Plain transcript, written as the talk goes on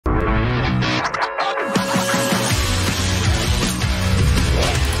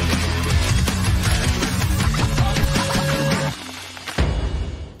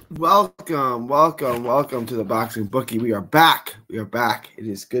Welcome to the Boxing Bookie. We are back. It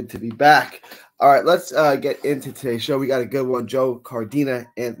is good to be back. All right, let's get into today's show. We got a good one. Joe Cordina,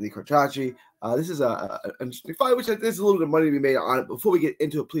 Anthony Cacace. This is an interesting fight, which there's a little bit of money to be made on it. Before we get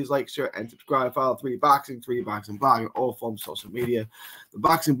into it, please like, share, and subscribe. Follow 3Boxing Blog, on all forms of social media. The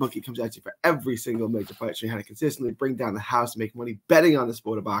Boxing Bookie comes at you for every single major fight, showing you how to consistently bring down the house and make money betting on the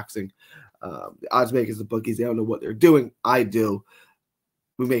sport of boxing. The odds makers, the bookies, they don't know what they're doing. I do.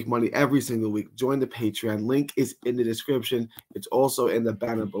 We make money every single week. Join the Patreon. Link is in the description. It's also in the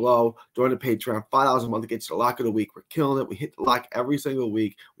banner below. Join the Patreon. $5 a month to get you the lock of the week. We're killing it. We hit the lock every single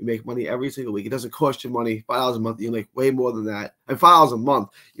week. We make money every single week. It doesn't cost you money. $5 a month, you make way more than that. And $5 a month,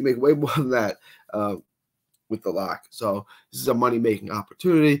 you make way more than that with the lock. So this is a money-making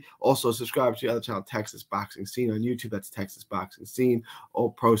opportunity. Also, subscribe to the other channel, Texas Boxing Scene on YouTube. That's Texas Boxing Scene. All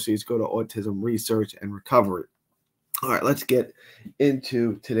proceeds go to autism research and recovery. All right, let's get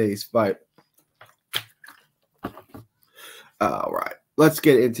into today's fight. All right, let's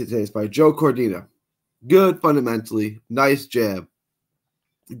get into today's fight. Joe Cordina, good fundamentally, nice jab,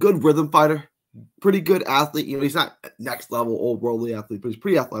 good rhythm fighter, pretty good athlete. You know, he's not next level, old worldly athlete, but he's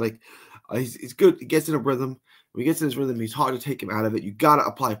pretty athletic. He's good. He gets in a rhythm. When he gets in his rhythm, he's hard to take him out of it. You got to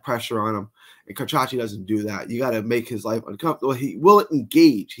apply pressure on him. And Cacace doesn't do that. You got to make his life uncomfortable. He will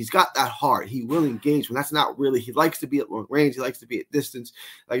engage. He's got that heart. He will engage when that's not really. He likes to be at long range. He likes to be at distance.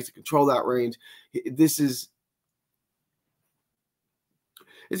 He likes to control that range. It's an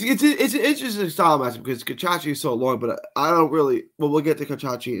interesting style match because Cacace is so long, but I don't really. Well, we'll get to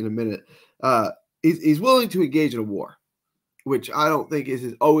Cacace in a minute. He's willing to engage in a war, which I don't think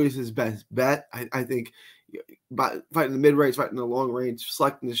is always his best bet. I think by fighting the mid-range, fighting the long range,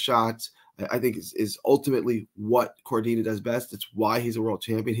 selecting the shots, I think is ultimately what Cordina does best. It's why he's a world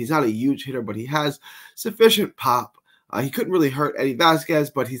champion. He's not a huge hitter, but he has sufficient pop. He couldn't really hurt Eddie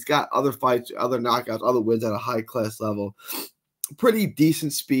Vasquez, but he's got other fights, other knockouts, other wins at a high-class level. Pretty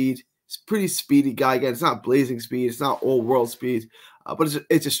decent speed. He's a pretty speedy guy. Again, it's not blazing speed. It's not all-world speed, but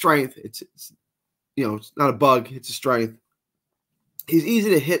it's a strength. It's not a bug. It's a strength. He's easy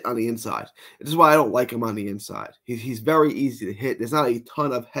to hit on the inside. This is why I don't like him on the inside. He's very easy to hit. There's not a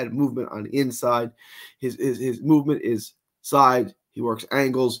ton of head movement on the inside. His movement is side. He works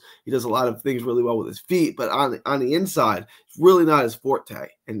angles. He does a lot of things really well with his feet. But on the inside, it's really not his forte.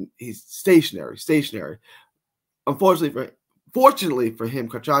 And he's stationary. Fortunately for him,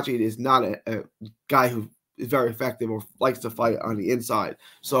 Cacace is not a guy who is very effective or likes to fight on the inside.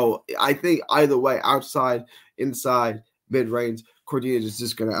 So I think either way, outside, inside, mid-range, Cordina is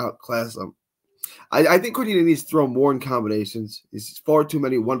just going to outclass him. I think Cordina needs to throw more in combinations. It's far too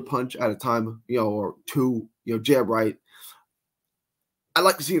many one punch at a time, or two, jab right. I'd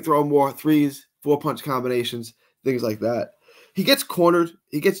like to see him throw more 3s, 4-punch combinations, things like that. He gets cornered.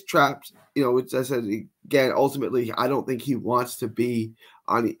 He gets trapped. Which I said, again, ultimately, I don't think he wants to be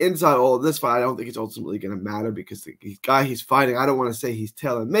on the inside all of this fight. I don't think it's ultimately going to matter because the guy he's fighting, I don't want to say he's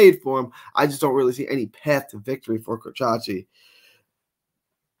tailor-made for him. I just don't really see any path to victory for Cacace.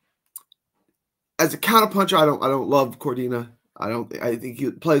 As a counterpuncher, I don't love Cordina. I think he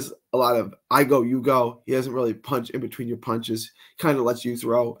plays a lot of I go, you go. He doesn't really punch in between your punches. Kind of lets you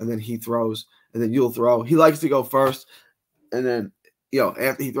throw, and then he throws, and then you'll throw. He likes to go first, and then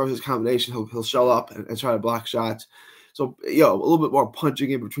after he throws his combination, he'll show up and try to block shots. So a little bit more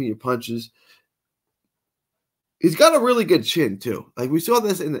punching in between your punches. He's got a really good chin too. Like we saw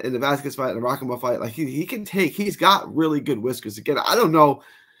this in the Vasquez fight and the Rock'n'Roll fight. Like he can take. He's got really good whiskers. Again, I don't know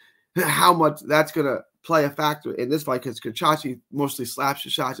how much that's going to play a factor in this fight because Cacace mostly slaps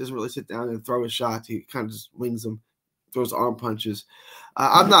his shots, doesn't really sit down and throw his shots. He kind of just wings them, throws arm punches.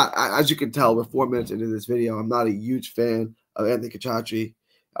 I'm not, as you can tell, we're 4 minutes into this video. I'm not a huge fan of Anthony Cacace.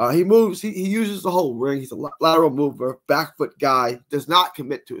 He moves, he uses the whole ring. He's a lateral mover, back foot guy, does not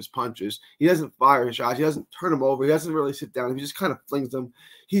commit to his punches. He doesn't fire his shots. He doesn't turn them over. He doesn't really sit down. He just kind of flings them.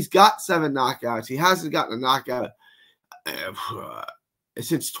 He's got 7 knockouts. He hasn't gotten a knockout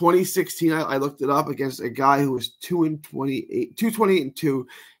since 2016. I looked it up against a guy who was 228-2,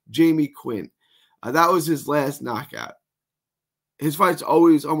 Jamie Quinn. That was his last knockout. His fights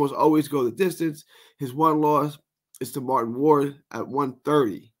almost always go the distance. His one loss is to Martin Ward at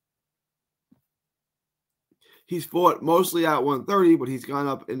 130. He's fought mostly at 130, but he's gone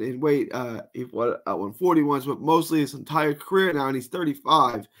up in weight. He fought at 140 once, but mostly his entire career now, and he's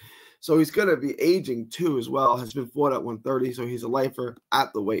 35. So he's going to be aging too as well. Has been fought at 130, so he's a lifer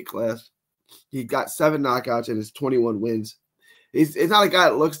at the weight class. He got 7 knockouts and his 21 wins. He's not a guy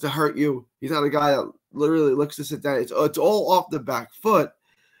that looks to hurt you. He's not a guy that literally looks to sit down. It's all off the back foot.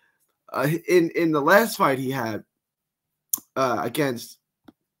 In the last fight he had against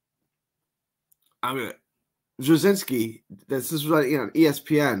I mean, Brzezinski, this is on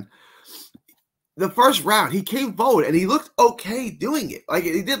ESPN. The first round, he came forward and he looked okay doing it. Like,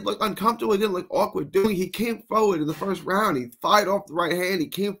 he didn't look uncomfortable. He didn't look awkward doing it. He came forward in the first round. He fired off the right hand. He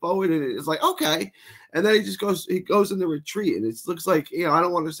came forward and it's like, okay. And then he goes into retreat. And it looks like, I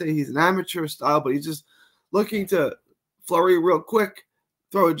don't want to say he's an amateur style, but he's just looking to flurry real quick,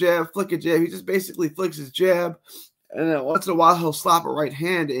 throw a jab, flick a jab. He just basically flicks his jab. And then once in a while, he'll slap a right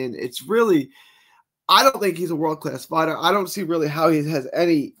hand in. It's really, I don't think he's a world-class fighter. I don't see really how he has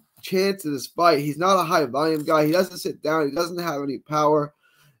any chance in this fight. He's not a high volume guy. He doesn't sit down. He doesn't have any power.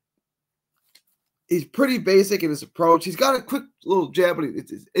 He's pretty basic in his approach. He's got a quick little jab, but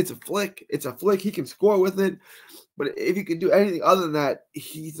it's a flick. It's a flick. He can score with it. But if he can do anything other than that,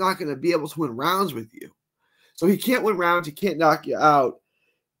 he's not going to be able to win rounds with you. So he can't win rounds. He can't knock you out.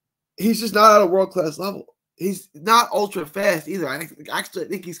 He's just not at a world-class level. He's not ultra fast either. I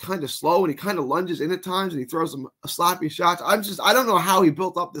think he's kind of slow, and he kind of lunges in at times, and he throws some sloppy shots. I don't know how he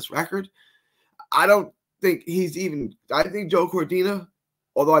built up this record. I don't think he's even. I think Joe Cordina,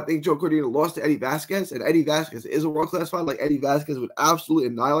 although I think Joe Cordina lost to Eddie Vasquez, and Eddie Vasquez is a world-class fighter. Like, Eddie Vasquez would absolutely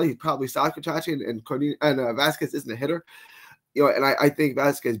annihilate. He'd probably stop Cacace, and Cordina, and Vasquez isn't a hitter. And I think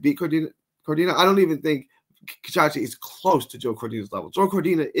Vasquez beat Cordina. I don't even think Cacace is close to Joe Cordina's level. Joe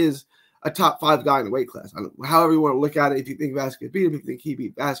Cordina is a top 5 guy in the weight class. However you want to look at it, if you think Vasquez beat him, if you think he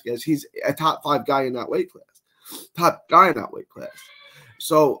beat Vasquez, he's a top 5 guy in that weight class. Top guy in that weight class.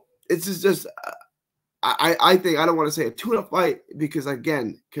 So it's just I think, I don't want to say a tune-up fight because,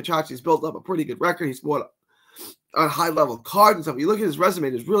 again, Cacace's built up a pretty good record. He's fought on high-level cards and stuff. You look at his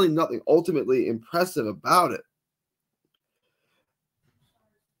resume, there's really nothing ultimately impressive about it.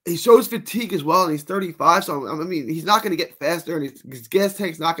 He shows fatigue as well, and he's 35, so, I mean, he's not going to get faster, and his gas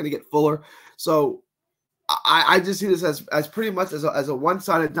tank's not going to get fuller. So I just see this as pretty much as a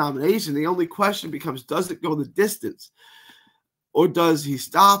one-sided domination. The only question becomes, does it go the distance, or does he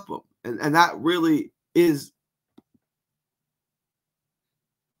stop him? And that really is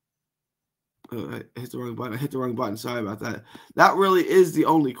I hit the wrong button. I hit the wrong button. Sorry about that. That really is the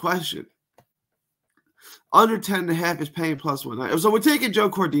only question. Under 10.5 is paying +190. So we're taking Joe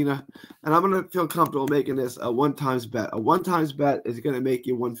Cordina, and I'm going to feel comfortable making this a 1x bet. A 1x bet is going to make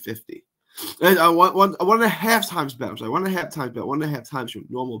you 150. And a 1.5 times bet. I'm sorry, 1.5 times bet. 1.5 times your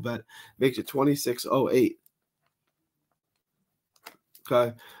normal bet makes you 26.08.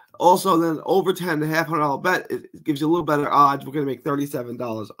 Okay. Also, then over 10.5 $100 bet, it gives you a little better odds. We're going to make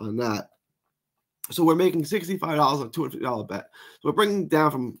 $37 on that. So we're making $65 on a $250 bet. So we're bringing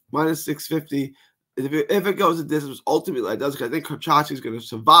down from -650. If it goes the distance, ultimately it does. Because I think Cacace is going to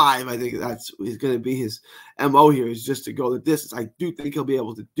survive. I think he's going to be his MO here, is just to go the distance. I do think he'll be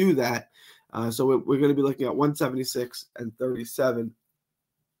able to do that. So we're going to be looking at 176 and 37.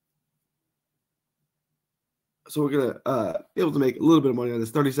 So we're going to be able to make a little bit of money on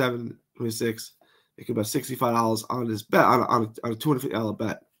this. 37.26. Making about $65 on this bet, on a $250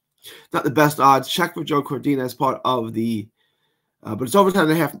 bet. Not the best odds. Check for Joe Cordina as part of the but it's over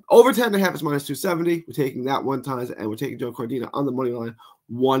 10.5. Over 10.5 is -270. We're taking that 1 times, and we're taking Joe Cordina on the money line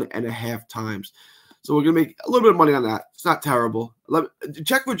 1.5 times. So we're going to make a little bit of money on that. It's not terrible.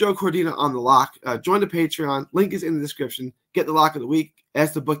 Check for Joe Cordina on the lock. Join the Patreon. Link is in the description. Get the lock of the week.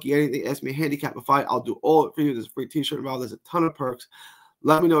 Ask the bookie anything. Ask me a handicap a fight. I'll do all it for you. There's a free t-shirt involved. There's a ton of perks.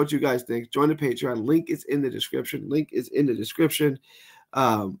 Let me know what you guys think. Join the Patreon. Link is in the description.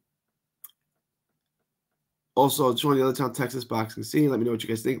 Also, join the Other Town Texas boxing scene. Let me know what you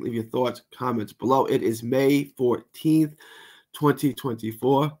guys think. Leave your thoughts, comments below. It is May 14th,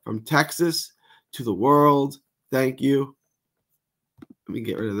 2024. From Texas to the world. Thank you. Let me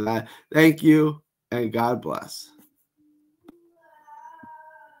get rid of that. Thank you, and God bless.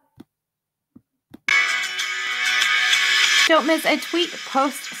 Don't miss a tweet,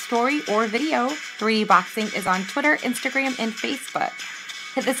 post, story, or video. 3D Boxing is on Twitter, Instagram, and Facebook.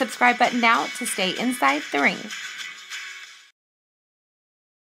 Hit the subscribe button now to stay inside the ring.